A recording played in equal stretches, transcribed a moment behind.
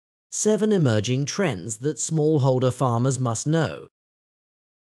7 emerging trends that smallholder farmers must know.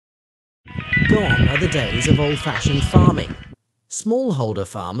 Gone are the days of old-fashioned farming. Smallholder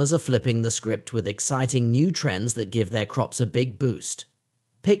farmers are flipping the script with exciting new trends that give their crops a big boost.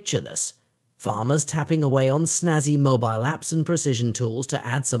 Picture this: farmers tapping away on snazzy mobile apps and precision tools to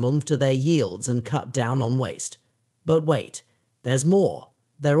add some oomph to their yields and cut down on waste. But wait, there's more.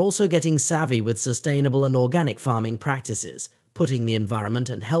 They're also getting savvy with sustainable and organic farming practices, putting the environment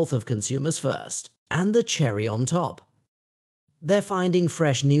and health of consumers first. And the cherry on top: they're finding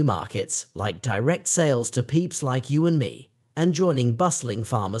fresh new markets, like direct sales to peeps like you and me, and joining bustling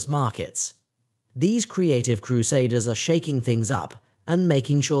farmers' markets. These creative crusaders are shaking things up and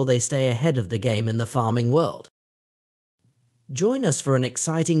making sure they stay ahead of the game in the farming world. Join us for an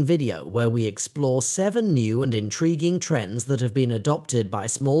exciting video where we explore 7 new and intriguing trends that have been adopted by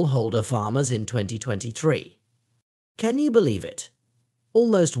smallholder farmers in 2023. Can you believe it?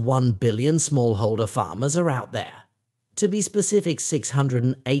 Almost 1 billion smallholder farmers are out there. To be specific,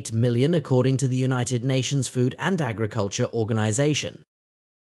 608 million according to the United Nations Food and Agriculture Organization.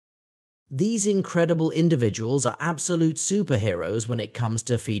 These incredible individuals are absolute superheroes when it comes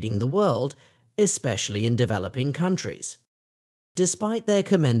to feeding the world, especially in developing countries. Despite their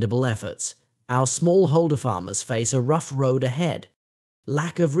commendable efforts, our smallholder farmers face a rough road ahead.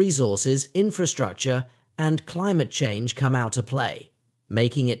 Lack of resources, infrastructure, and climate change come out to play,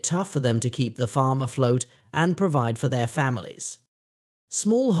 making it tough for them to keep the farm afloat and provide for their families.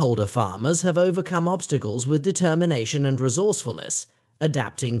 Smallholder farmers have overcome obstacles with determination and resourcefulness,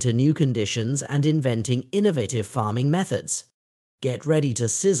 adapting to new conditions and inventing innovative farming methods. Get ready to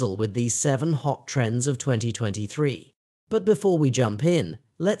sizzle with these 7 hot trends of 2023. But before we jump in,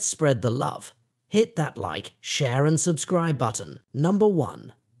 let's spread the love. Hit that like, share, and subscribe button. Number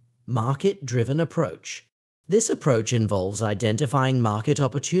 1. Market-driven approach. This approach involves identifying market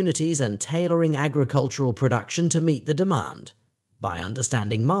opportunities and tailoring agricultural production to meet the demand. By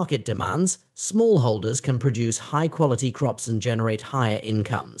understanding market demands, smallholders can produce high-quality crops and generate higher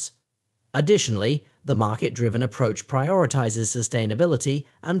incomes. Additionally, the market-driven approach prioritizes sustainability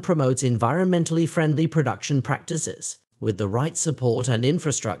and promotes environmentally friendly production practices. With the right support and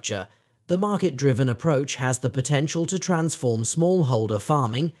infrastructure, the market-driven approach has the potential to transform smallholder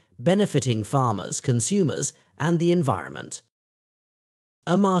farming, benefiting farmers, consumers, and the environment.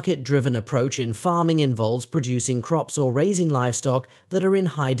 A market-driven approach in farming involves producing crops or raising livestock that are in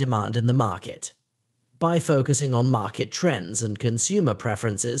high demand in the market. By focusing on market trends and consumer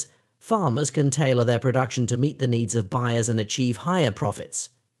preferences, farmers can tailor their production to meet the needs of buyers and achieve higher profits.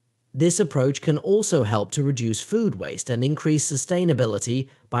 This approach can also help to reduce food waste and increase sustainability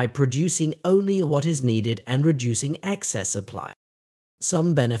by producing only what is needed and reducing excess supply.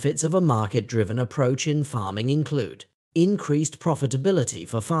 Some benefits of a market-driven approach in farming include increased profitability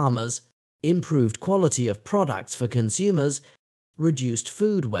for farmers, improved quality of products for consumers, reduced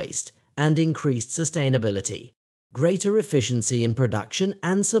food waste, and increased sustainability, greater efficiency in production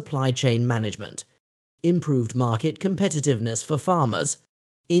and supply chain management, improved market competitiveness for farmers,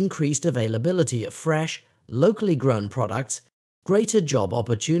 increased availability of fresh, locally grown products, greater job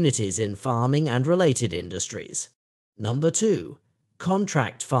opportunities in farming and related industries. Number 2.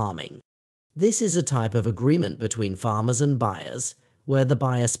 Contract farming. This is a type of agreement between farmers and buyers, where the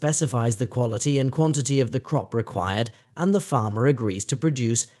buyer specifies the quality and quantity of the crop required and the farmer agrees to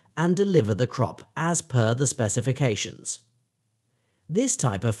produce and deliver the crop as per the specifications. This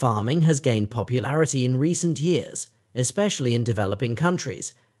type of farming has gained popularity in recent years, especially in developing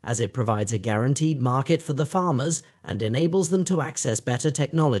countries, as it provides a guaranteed market for the farmers and enables them to access better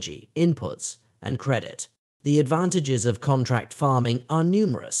technology, inputs, and credit. The advantages of contract farming are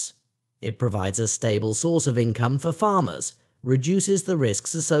numerous. It provides a stable source of income for farmers, reduces the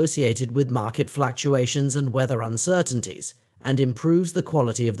risks associated with market fluctuations and weather uncertainties, and improves the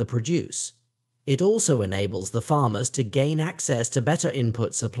quality of the produce. It also enables the farmers to gain access to better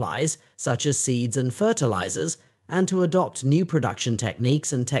input supplies, such as seeds and fertilizers, and to adopt new production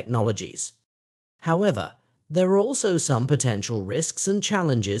techniques and technologies. However, there are also some potential risks and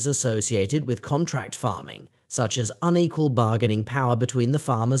challenges associated with contract farming, such as unequal bargaining power between the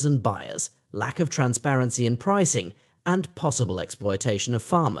farmers and buyers, lack of transparency in pricing, and possible exploitation of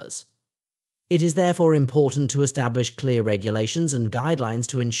farmers. It is therefore important to establish clear regulations and guidelines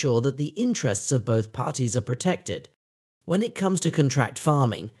to ensure that the interests of both parties are protected. When it comes to contract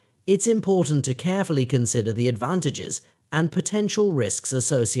farming, it's important to carefully consider the advantages and potential risks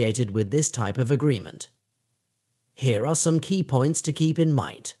associated with this type of agreement. Here are some key points to keep in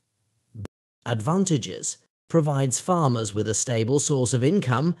mind. Advantages: provides farmers with a stable source of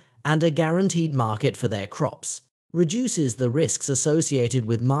income and a guaranteed market for their crops. reduces the risks associated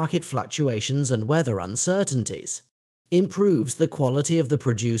with market fluctuations and weather uncertainties, improves the quality of the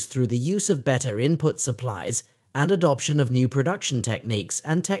produce through the use of better input supplies and adoption of new production techniques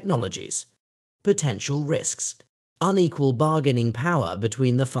and technologies. Potential risks. Unequal bargaining power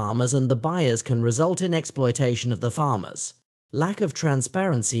between the farmers and the buyers can result in exploitation of the farmers. Lack of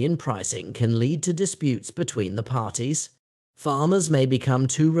transparency in pricing can lead to disputes between the parties. Farmers may become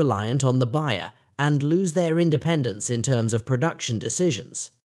too reliant on the buyer and lose their independence in terms of production decisions.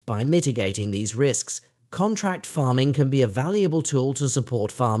 By mitigating these risks, contract farming can be a valuable tool to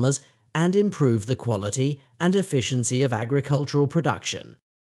support farmers and improve the quality and efficiency of agricultural production.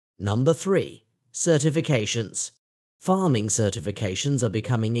 Number 3. Certifications. Farming certifications are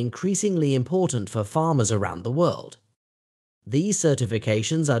becoming increasingly important for farmers around the world. These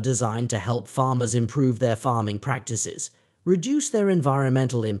certifications are designed to help farmers improve their farming practices, reduce their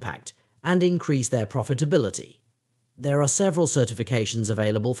environmental impact, and increase their profitability. There are several certifications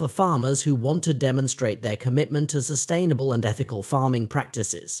available for farmers who want to demonstrate their commitment to sustainable and ethical farming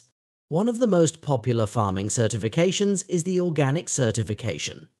practices. One of the most popular farming certifications is the organic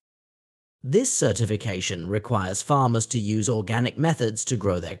certification. This certification requires farmers to use organic methods to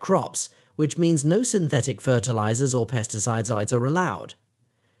grow their crops, which means no synthetic fertilizers or pesticides are allowed.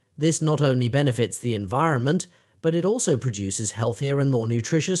 This not only benefits the environment, but it also produces healthier and more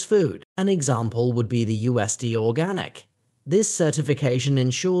nutritious food. An example would be the USD Organic. This certification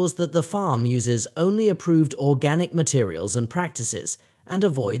ensures that the farm uses only approved organic materials and practices and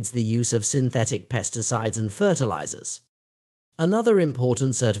avoids the use of synthetic pesticides and fertilizers. Another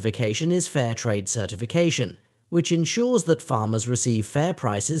important certification is Fair Trade Certification, which ensures that farmers receive fair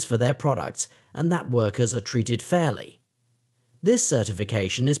prices for their products and that workers are treated fairly. This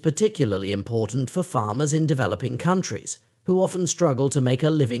certification is particularly important for farmers in developing countries, who often struggle to make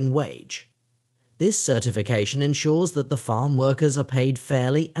a living wage. This certification ensures that the farm workers are paid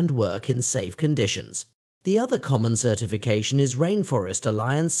fairly and work in safe conditions. The other common certification is Rainforest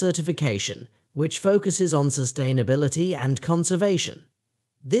Alliance Certification, which focuses on sustainability and conservation.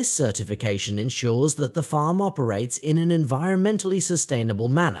 This certification ensures that the farm operates in an environmentally sustainable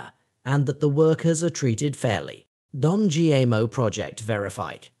manner and that the workers are treated fairly. Non-GMO Project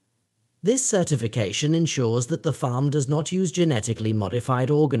Verified. This certification ensures that the farm does not use genetically modified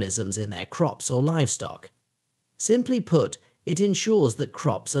organisms in their crops or livestock. Simply put, it ensures that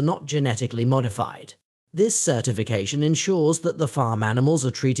crops are not genetically modified. This certification ensures that the farm animals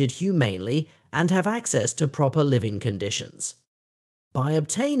are treated humanely and have access to proper living conditions. By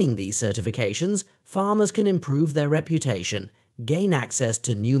obtaining these certifications, farmers can improve their reputation, gain access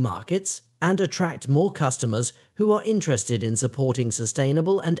to new markets, and attract more customers who are interested in supporting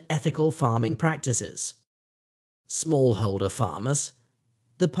sustainable and ethical farming practices. Smallholder farmers,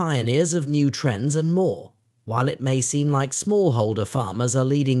 the pioneers of new trends and more. While it may seem like smallholder farmers are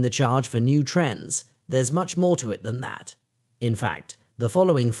leading the charge for new trends, there's much more to it than that. In fact, the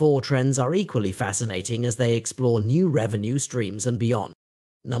following 4 trends are equally fascinating as they explore new revenue streams and beyond.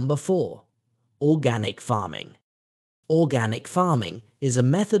 Number 4. Organic farming. Organic farming is a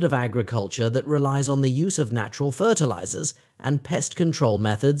method of agriculture that relies on the use of natural fertilizers and pest control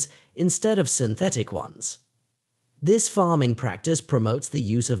methods instead of synthetic ones. This farming practice promotes the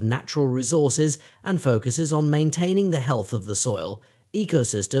use of natural resources and focuses on maintaining the health of the soil,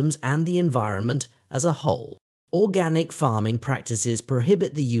 ecosystems, and the environment as a whole. Organic farming practices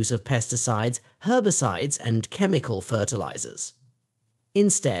prohibit the use of pesticides, herbicides, and chemical fertilizers.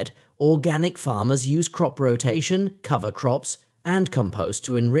 Instead, organic farmers use crop rotation, cover crops, and compost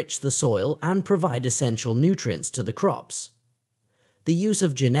to enrich the soil and provide essential nutrients to the crops. The use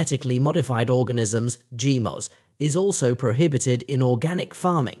of genetically modified organisms, GMOs, is also prohibited in organic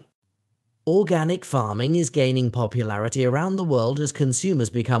farming. Organic farming is gaining popularity around the world as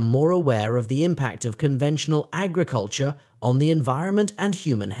consumers become more aware of the impact of conventional agriculture on the environment and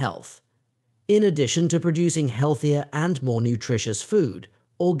human health. In addition to producing healthier and more nutritious food,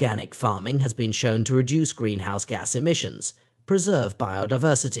 organic farming has been shown to reduce greenhouse gas emissions, preserve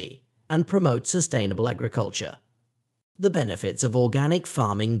biodiversity, and promote sustainable agriculture. The benefits of organic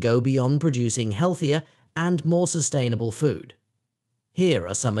farming go beyond producing healthier and more sustainable food. Here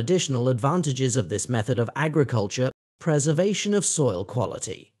are some additional advantages of this method of agriculture: preservation of soil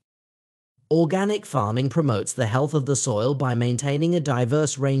quality. Organic farming promotes the health of the soil by maintaining a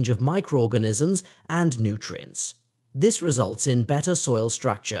diverse range of microorganisms and nutrients. This results in better soil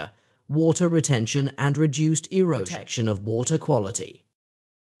structure, water retention, and reduced erosion. Protection of water quality.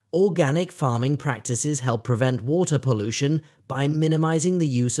 Organic farming practices help prevent water pollution by minimizing the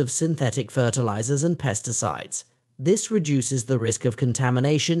use of synthetic fertilizers and pesticides. This reduces the risk of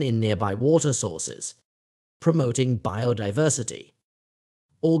contamination in nearby water sources. promoting biodiversity.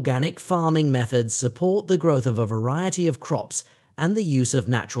 Organic farming methods support the growth of a variety of crops and the use of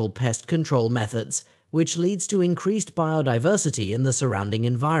natural pest control methods, which leads to increased biodiversity in the surrounding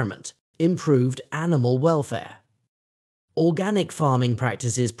environment, improved animal welfare. Organic farming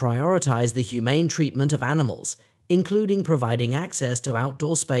practices prioritize the humane treatment of animals, including providing access to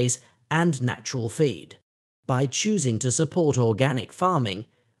outdoor space and natural feed. By choosing to support organic farming,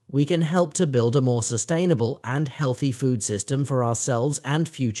 we can help to build a more sustainable and healthy food system for ourselves and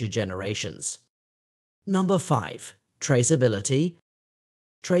future generations. Number 5. Traceability.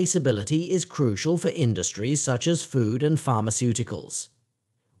 Traceability is crucial for industries such as food and pharmaceuticals.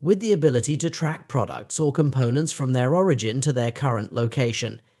 With the ability to track products or components from their origin to their current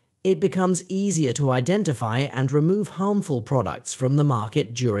location, it becomes easier to identify and remove harmful products from the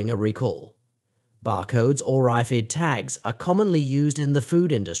market during a recall. Barcodes or RFID tags are commonly used in the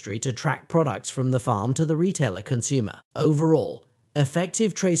food industry to track products from the farm to the retailer consumer. Overall,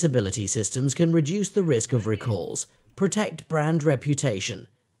 effective traceability systems can reduce the risk of recalls, protect brand reputation,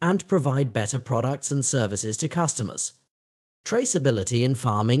 and provide better products and services to customers. Traceability in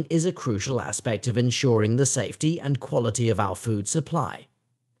farming is a crucial aspect of ensuring the safety and quality of our food supply.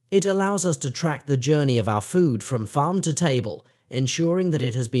 It allows us to track the journey of our food from farm to table, ensuring that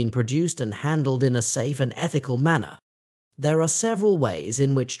it has been produced and handled in a safe and ethical manner. There are several ways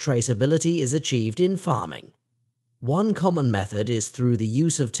in which traceability is achieved in farming. One common method is through the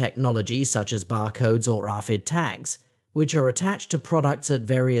use of technology such as barcodes or RFID tags, which are attached to products at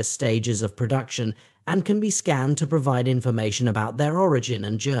various stages of production and can be scanned to provide information about their origin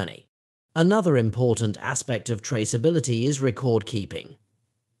and journey. Another important aspect of traceability is record keeping.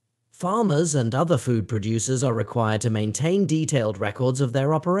 Farmers and other food producers are required to maintain detailed records of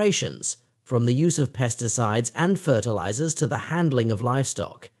their operations, from the use of pesticides and fertilizers to the handling of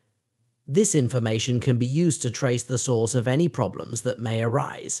livestock. This information can be used to trace the source of any problems that may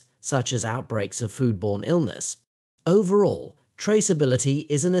arise, such as outbreaks of foodborne illness. Overall, traceability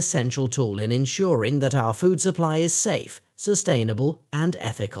is an essential tool in ensuring that our food supply is safe, sustainable, and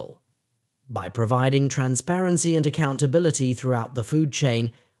ethical. By providing transparency and accountability throughout the food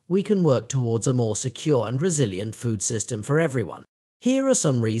chain, we can work towards a more secure and resilient food system for everyone. Here are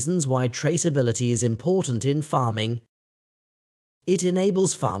some reasons why traceability is important in farming. It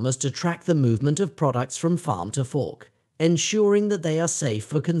enables farmers to track the movement of products from farm to fork, ensuring that they are safe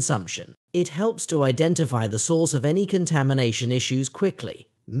for consumption. It helps to identify the source of any contamination issues quickly,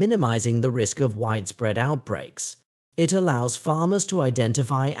 minimizing the risk of widespread outbreaks. It allows farmers to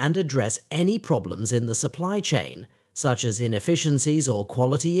identify and address any problems in the supply chain, such as inefficiencies or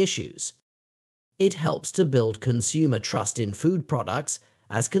quality issues. It helps to build consumer trust in food products,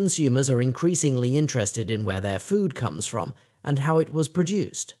 as consumers are increasingly interested in where their food comes from and how it was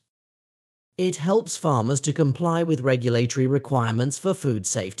produced. It helps farmers to comply with regulatory requirements for food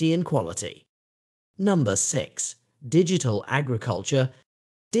safety and quality. Number 6. Digital agriculture.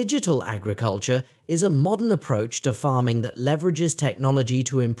 Digital agriculture is a modern approach to farming that leverages technology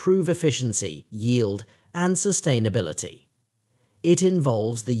to improve efficiency, yield, and sustainability. It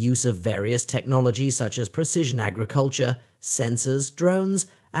involves the use of various technologies such as precision agriculture, sensors, drones,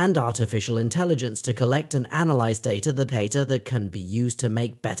 and artificial intelligence to collect and analyze data that can be used to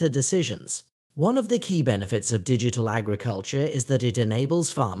make better decisions. One of the key benefits of digital agriculture is that it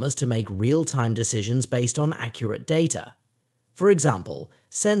enables farmers to make real-time decisions based on accurate data. For example,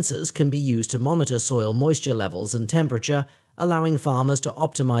 sensors can be used to monitor soil moisture levels and temperature, allowing farmers to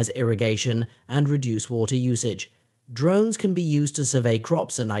optimize irrigation and reduce water usage. Drones can be used to survey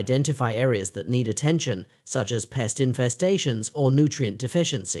crops and identify areas that need attention, such as pest infestations or nutrient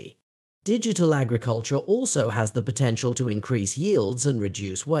deficiency. Digital agriculture also has the potential to increase yields and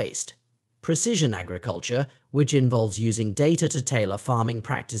reduce waste. Precision agriculture, which involves using data to tailor farming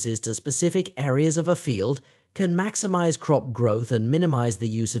practices to specific areas of a field, can maximize crop growth and minimize the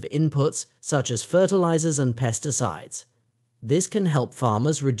use of inputs such as fertilizers and pesticides. This can help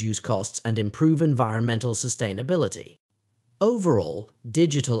farmers reduce costs and improve environmental sustainability. Overall,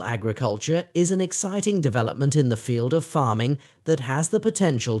 digital agriculture is an exciting development in the field of farming that has the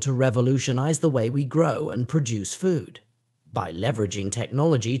potential to revolutionize the way we grow and produce food. By leveraging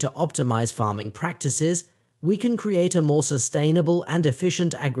technology to optimize farming practices, we can create a more sustainable and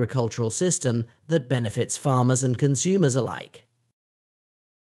efficient agricultural system that benefits farmers and consumers alike.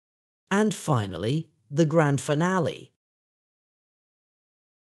 And finally, the grand finale.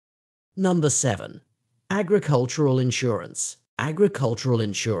 Number 7. Agricultural insurance. Agricultural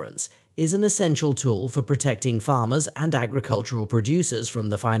insurance is an essential tool for protecting farmers and agricultural producers from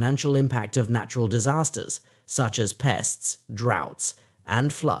the financial impact of natural disasters, such as pests, droughts,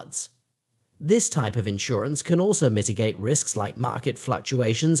 and floods. This type of insurance can also mitigate risks like market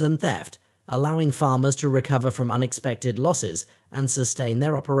fluctuations and theft, allowing farmers to recover from unexpected losses and sustain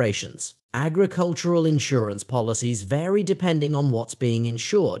their operations. Agricultural insurance policies vary depending on what's being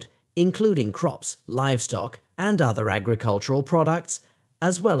insured, including crops, livestock, and other agricultural products,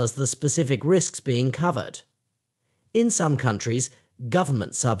 as well as the specific risks being covered. In some countries,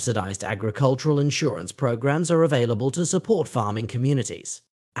 government-subsidized agricultural insurance programs are available to support farming communities.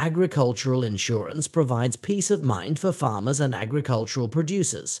 Agricultural insurance provides peace of mind for farmers and agricultural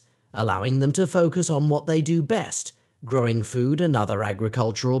producers, allowing them to focus on what they do best, growing food and other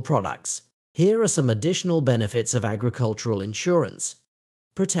agricultural products. Here are some additional benefits of agricultural insurance.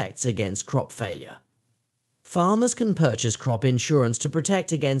 Protects against crop failure. Farmers can purchase crop insurance to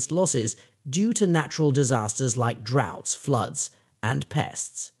protect against losses due to natural disasters like droughts, floods, and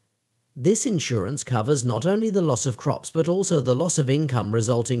pests. This insurance covers not only the loss of crops but also the loss of income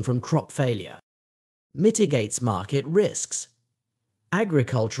resulting from crop failure. Mitigates market risks.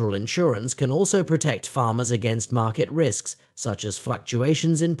 Agricultural insurance can also protect farmers against market risks such as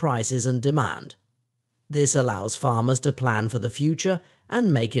fluctuations in prices and demand. This allows farmers to plan for the future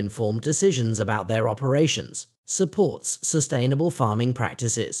and make informed decisions about their operations. Supports sustainable farming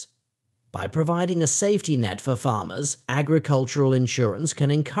practices. By providing a safety net for farmers, agricultural insurance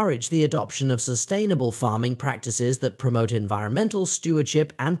can encourage the adoption of sustainable farming practices that promote environmental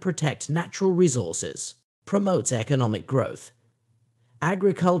stewardship and protect natural resources. Promotes economic growth.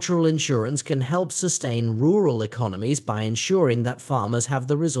 Agricultural insurance can help sustain rural economies by ensuring that farmers have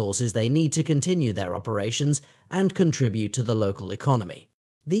the resources they need to continue their operations and contribute to the local economy.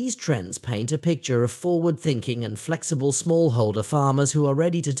 These trends paint a picture of forward-thinking and flexible smallholder farmers who are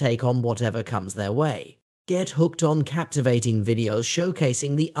ready to take on whatever comes their way. Get hooked on captivating videos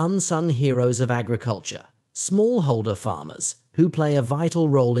showcasing the unsung heroes of agriculture, smallholder farmers, who play a vital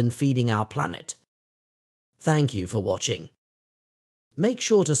role in feeding our planet. Thank you for watching. Make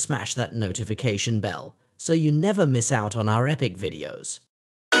sure to smash that notification bell so you never miss out on our epic videos.